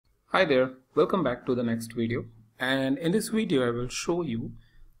Hi there, welcome back to the next video, and in this video I will show you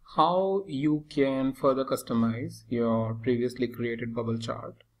how you can further customize your previously created bubble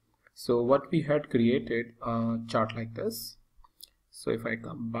chart. So what we had created a chart like this. So if I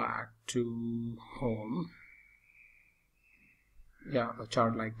come back to home, a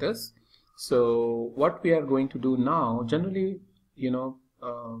chart like this. So what we are going to do now, generally,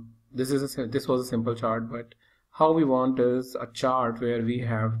 this was a simple chart, but how we want is a chart where we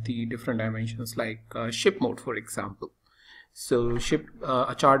have the different dimensions, like ship mode, for example. So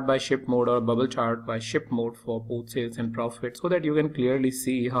a chart by ship mode or a bubble chart by ship mode for both sales and profit, so that you can clearly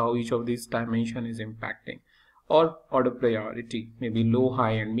see how each of these dimension is impacting, or order priority, maybe low,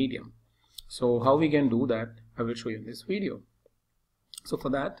 high and medium. So how we can do that, I will show you in this video. So for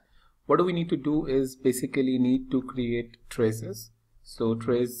that, what do we need to do is basically need to create traces. So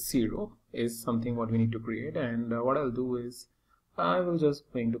trace 0 is something what we need to create, and what I'll do is I will just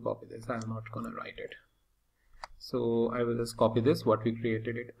going to copy this. I'm not gonna write it. So I will just copy this what we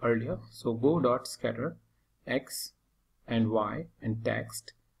created it earlier. So go dot scatter x and y and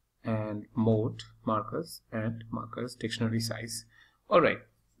text and mode markers and markers dictionary size. Alright,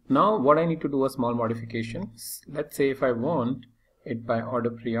 now what I need to do a small modification. Let's say if I want it by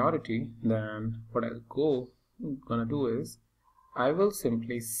order priority, then what I'll gonna do is I will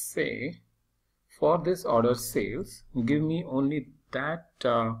simply say, for this order sales, give me only that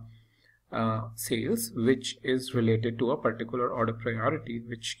sales which is related to a particular order priority,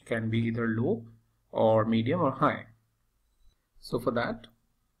 which can be either low or medium or high. So for that,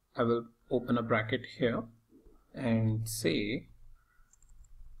 I will open a bracket here and say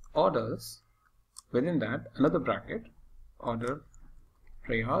orders, within that another bracket, order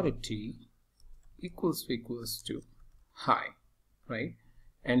priority equals to high, right?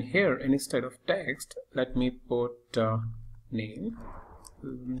 And here, instead of text, let me put name,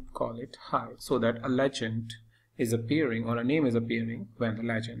 call it high, so that a legend is appearing or a name is appearing when the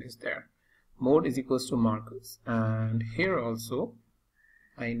legend is there. Mode is equals to markers, and here also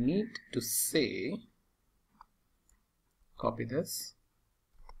I need to say, copy this,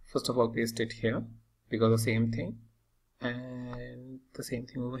 first of all paste it here, because the same thing, and the same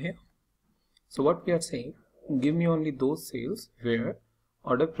thing over here. So what we are saying, give me only those sales where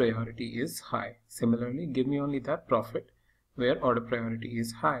order priority is high. Similarly, give me only that profit where order priority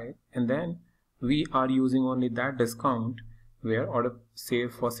is high, and then we are using only that discount where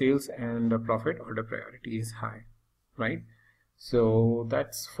for sales and profit order priority is high, right? So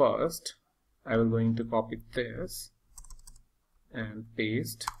that's first. I will going to copy this and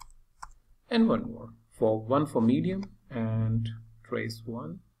paste, and one more, one for medium and trace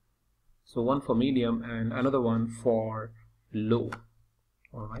 1. So one for medium and another one for low.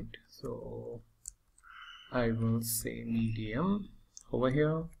 All right, so I will say medium over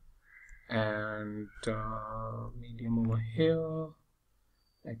here and medium over here.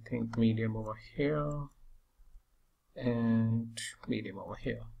 I think medium over here and medium over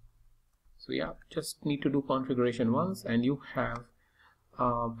here. So yeah, just need to do configuration once and you have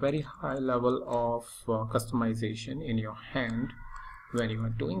a very high level of customization in your hand when you are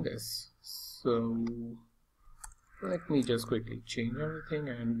doing this. So let me just quickly change everything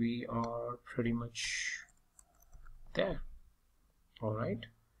and we are pretty much there. All right,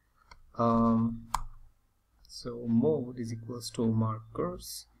 so mode is equals to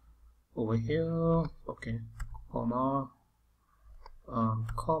markers over here, okay, comma,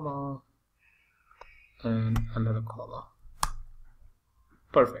 comma and another comma.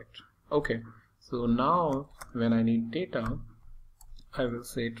 Perfect. Okay, so now when I need data, I will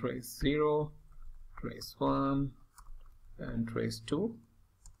say trace 0, trace 1 and trace 2,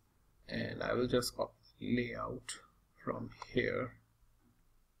 and I will just copy layout from here.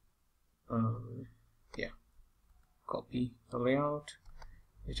 Copy the layout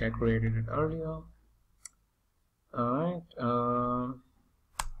which I created it earlier. Alright,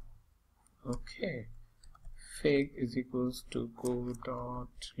 okay, fig is equals to go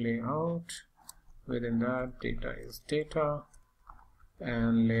dot layout, within that data is data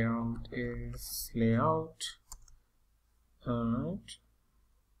and layout is layout. Alright,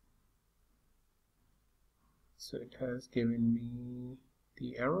 so it has given me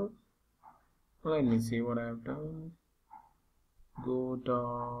the error. Let me see what I have done. Go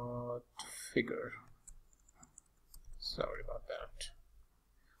dot figure, sorry about that,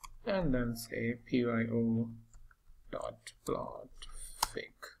 and then say pyo dot plot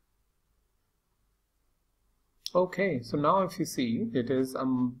fig. Okay, so now if you see, it is a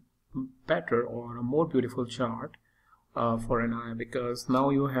better or a more beautiful chart for an eye, because now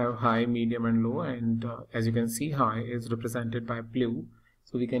you have high, medium and low, and as you can see, high is represented by blue,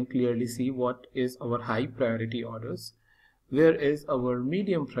 So we can clearly see what is our high priority orders, where is our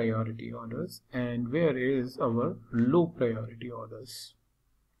medium priority orders, and where is our low priority orders.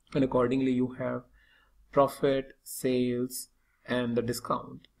 And accordingly you have profit, sales, and the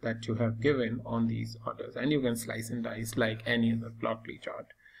discount that you have given on these orders, and you can slice and dice like any other plotly chart.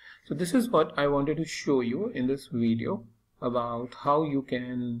 So this is what I wanted to show you in this video about how you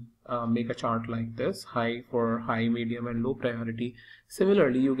can make a chart like this, high for high, medium, and low priority.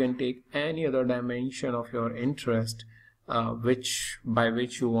 Similarly, you can take any other dimension of your interest by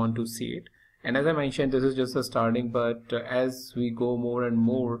which you want to see it. And as I mentioned, this is just a starting, but as we go more and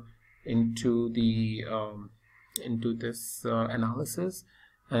more into the into this analysis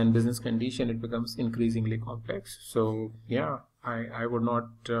and business condition, it becomes increasingly complex. So yeah, I would not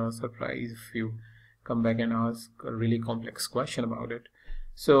surprise if you come back and ask a really complex question about it.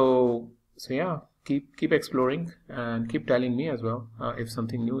 So yeah, keep exploring and keep telling me as well if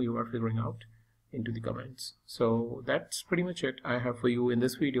something new you are figuring out into the comments. So that's pretty much it I have for you in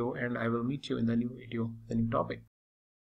this video, and I will meet you in the new video, the new topic.